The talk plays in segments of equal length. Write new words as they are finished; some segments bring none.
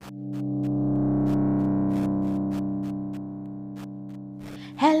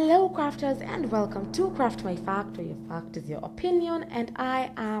crafters, and welcome to Craft My Fact, where your fact is your opinion, and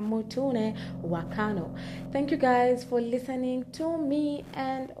I am Mutune Wakano. Thank you guys for listening to me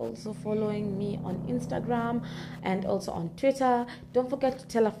and also following me on Instagram and also on Twitter. Don't forget to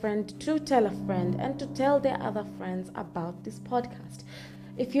tell a friend and to tell their other friends about this podcast.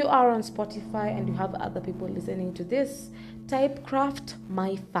 If you are on Spotify and you have other people listening to this, type Craft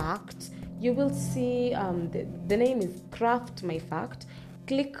My Fact. You will see the name is Craft My Fact.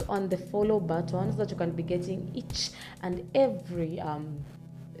 Click on the follow button so that you can be getting each and every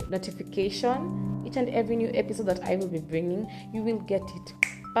notification, each and every new episode that I will be bringing. You will get it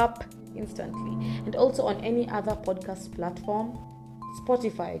up instantly. And also on any other podcast platform,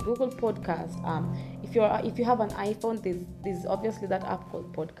 Spotify, Google Podcast. If you have an iPhone, there's obviously that app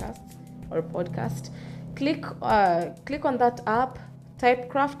called Podcasts or Podcast. Click on that app. Type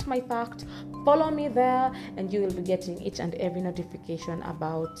Craft My Fact, follow me there, and you will be getting each and every notification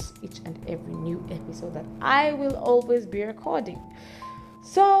about each and every new episode that I will always be recording.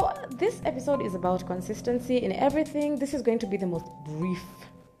 So this episode is about consistency in everything. This is going to be the most brief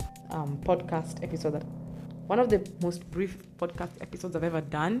podcast episode, one of the most brief podcast episodes I've ever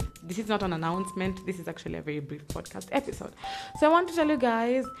done. This is not an announcement. This is actually a very brief podcast episode. So I want to tell you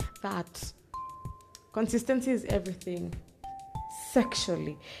guys that consistency is everything.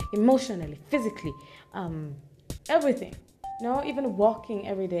 Sexually, emotionally, physically, everything. Even walking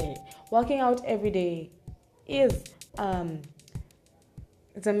out every day is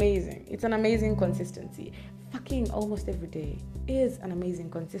it's amazing. It's an amazing consistency. Fucking almost every day is an amazing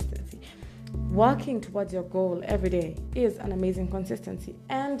consistency. Working towards your goal every day is an amazing consistency.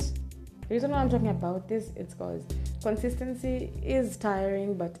 And the reason why I'm talking about this is because consistency is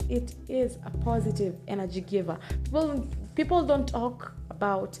tiring, but it is a positive energy giver. People don't talk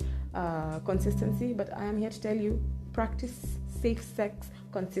about consistency, but I am here to tell you, practice safe sex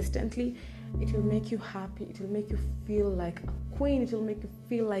consistently. It will make you happy. It will make you feel like a queen. It will make you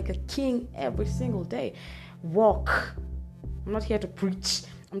feel like a king every single day. Walk. I'm not here to preach.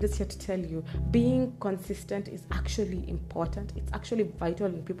 I'm just here to tell you, being consistent is actually important. It's actually vital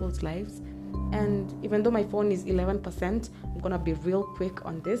in people's lives. And even though my phone is 11%, I'm going to be real quick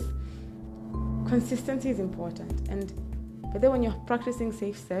on this. Consistency is important. But then when you're practicing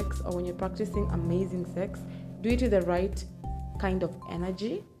safe sex or when you're practicing amazing sex, do it with the right kind of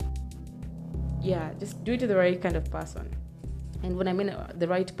energy. Yeah, just do it to the right kind of person. And when I mean the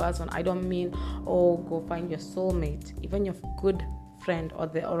right person, I don't mean, go find your soulmate. Even your good friend or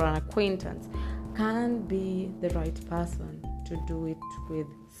an acquaintance can be the right person to do it with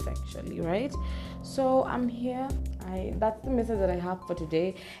sexually, right? So I'm here. That's the message that I have for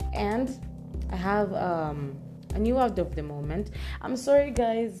today. And I have a new word of the moment. I'm sorry,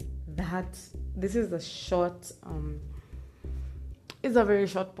 guys, that this is it's a very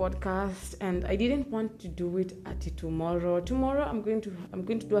short podcast, and I didn't want to do it at tomorrow. Tomorrow, I'm going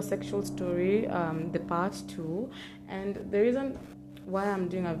to do a sexual story, the part 2, and the reason why I'm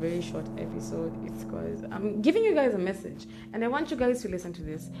doing a very short episode is because I'm giving you guys a message, and I want you guys to listen to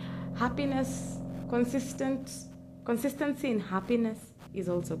this. Happiness, consistency in happiness is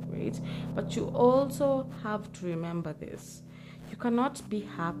also great, but you also have to remember this. You cannot be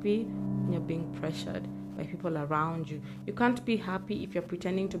happy when you're being pressured by people around you. You can't be happy if you're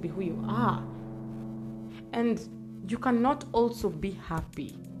pretending to be who you are. And you cannot also be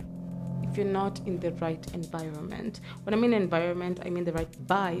happy if you're not in the right environment. When I mean environment, I mean the right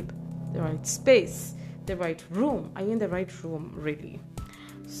vibe, the right space, the right room. I mean the right room, really.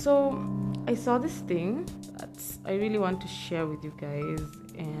 So I saw this thing that I really want to share with you guys,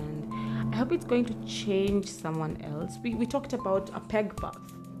 and I hope it's going to change someone else. We talked about a peg puff.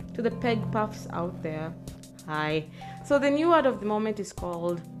 To the peg puffs out there, hi. So the new word of the moment is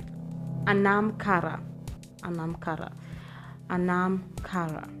called Anamkara.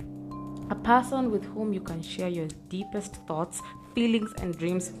 A person with whom you can share your deepest thoughts, feelings, and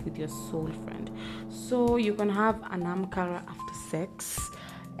dreams with your soul friend. So you can have Anamkara after sex.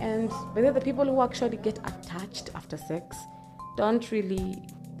 And whether the people who actually get attached after sex the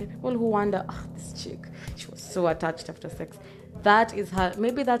people who wonder, this chick, she was so attached after sex. That is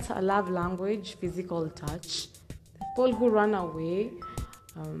maybe that's her love language, physical touch. People who run away,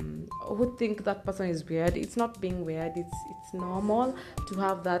 who think that person is weird. It's not being weird. It's normal to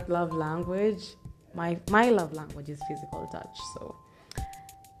have that love language. My love language is physical touch. So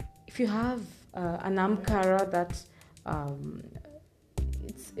if you have an Amkara that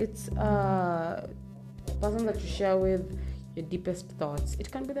it's a person that you share with your deepest thoughts,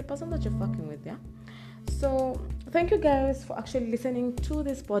 it can be the person that you're fucking with, yeah? So thank you guys for actually listening to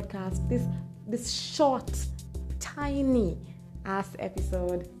this podcast, this short, tiny ass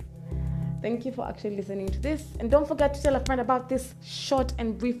episode. Thank you for actually listening to this. And don't forget to tell a friend about this short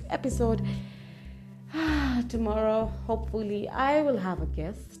and brief episode. Tomorrow, hopefully, I will have a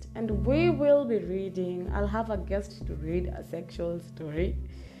guest and we will be reading. I'll have a guest to read a sexual story.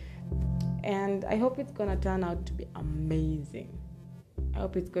 And I hope it's going to turn out to be amazing. I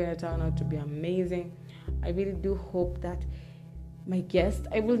really do hope that my guest,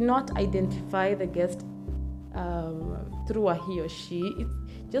 I will not identify the guest through a he or she.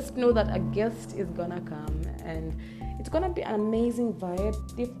 Just know that a guest is gonna come and it's gonna be an amazing vibe,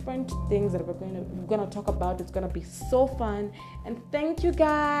 different things that we're gonna talk about. It's gonna be so fun. And thank you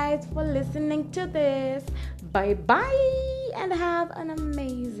guys for listening to this. Bye bye, and have an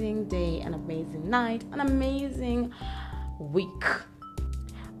amazing day, an amazing night, an amazing week.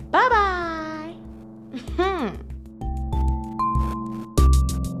 Bye bye.